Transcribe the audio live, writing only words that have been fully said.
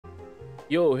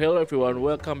Yo, hello everyone,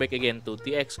 welcome back again to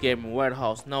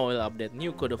txgamewarehouse. Now I'll update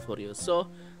new code for you. So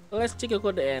let's check the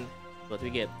code and what we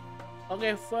get.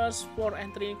 Okay, first for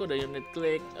entering code you need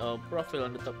click profile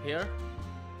on the top here,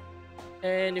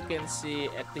 and you can see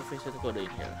activation code in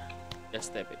here.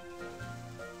 Just tap it.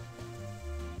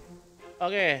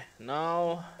 Okay,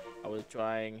 now I will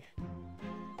try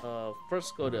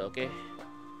first code. Okay,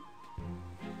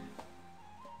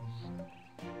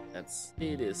 let's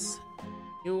see this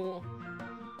new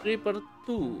triple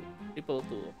two.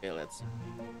 Okay, let's see.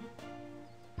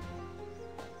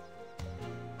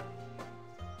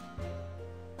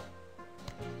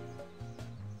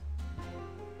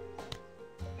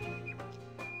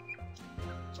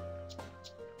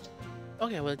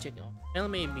 Okay, we'll check out mail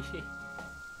maybe.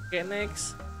 Okay,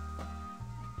 next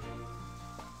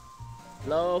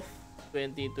love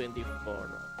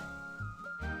 2024.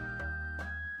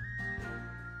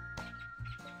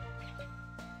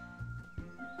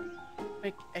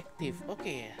 Make active.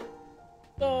 Okay,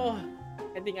 so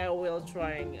I think I will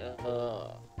try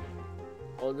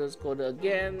orders code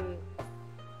again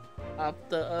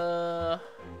after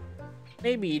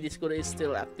maybe this code is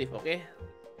still active. Okay,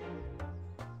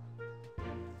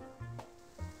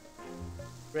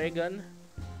 dragon.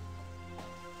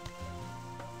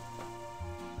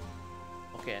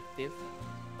 Okay, active.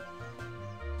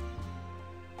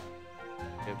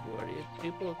 February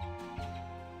triple.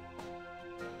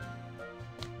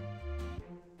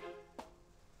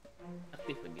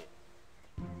 Active again.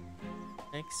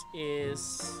 Next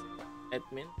is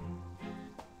admin.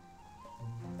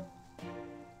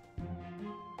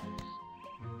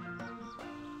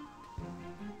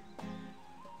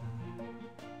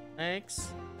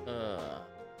 Next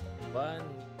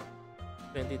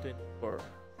 2024.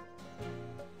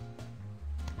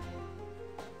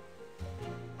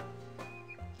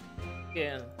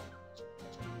 Again,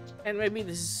 and maybe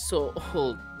this is so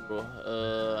old, bro.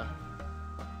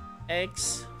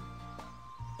 X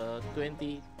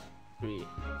 23.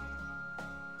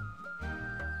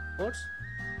 What?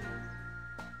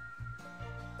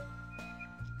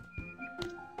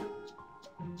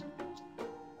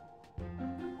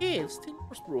 Yeah, it's still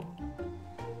worse, bro.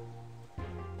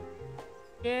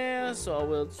 Yeah, so I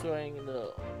will try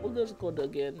the older code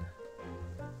again.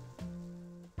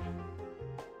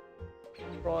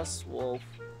 Cross wolf.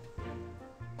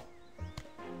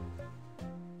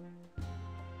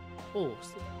 Oh,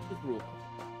 still good, bro.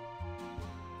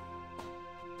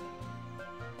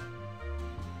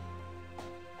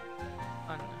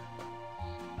 Fun.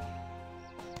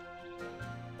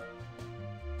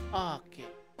 Okay.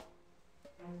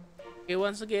 Okay,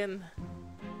 once again.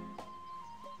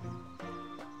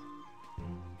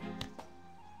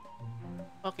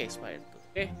 Okay, expired.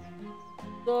 Okay.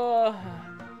 So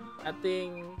I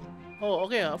think. Oh,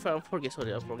 okay. I forget.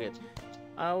 Sorry, I forget.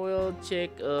 I will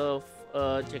check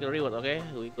check the reward. Okay,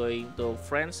 we're going to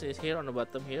friends is here on the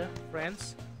bottom here.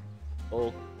 Friends.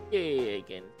 Okay, I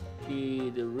can see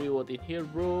the reward in here,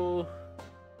 bro.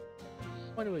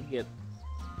 What do we get?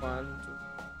 1,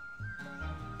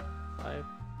 2, 5.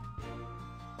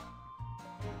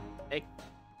 Egg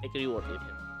reward in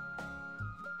here.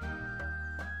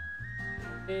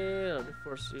 Okay, the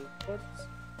first reward.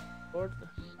 4,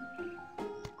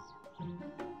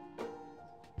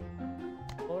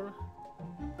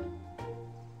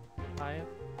 5.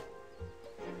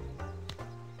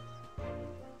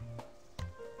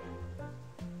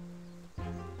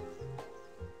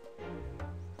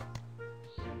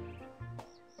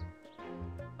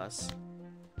 Plus.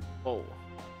 Oh.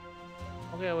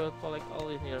 Okay, I will collect all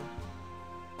in here.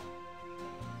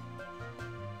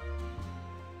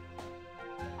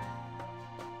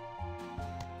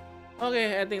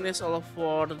 Okay, I think that's all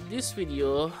for this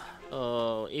video.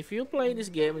 If you play this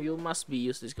game, you must be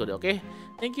use this code. Okay,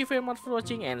 thank you very much for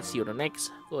watching and see you on the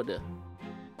next code.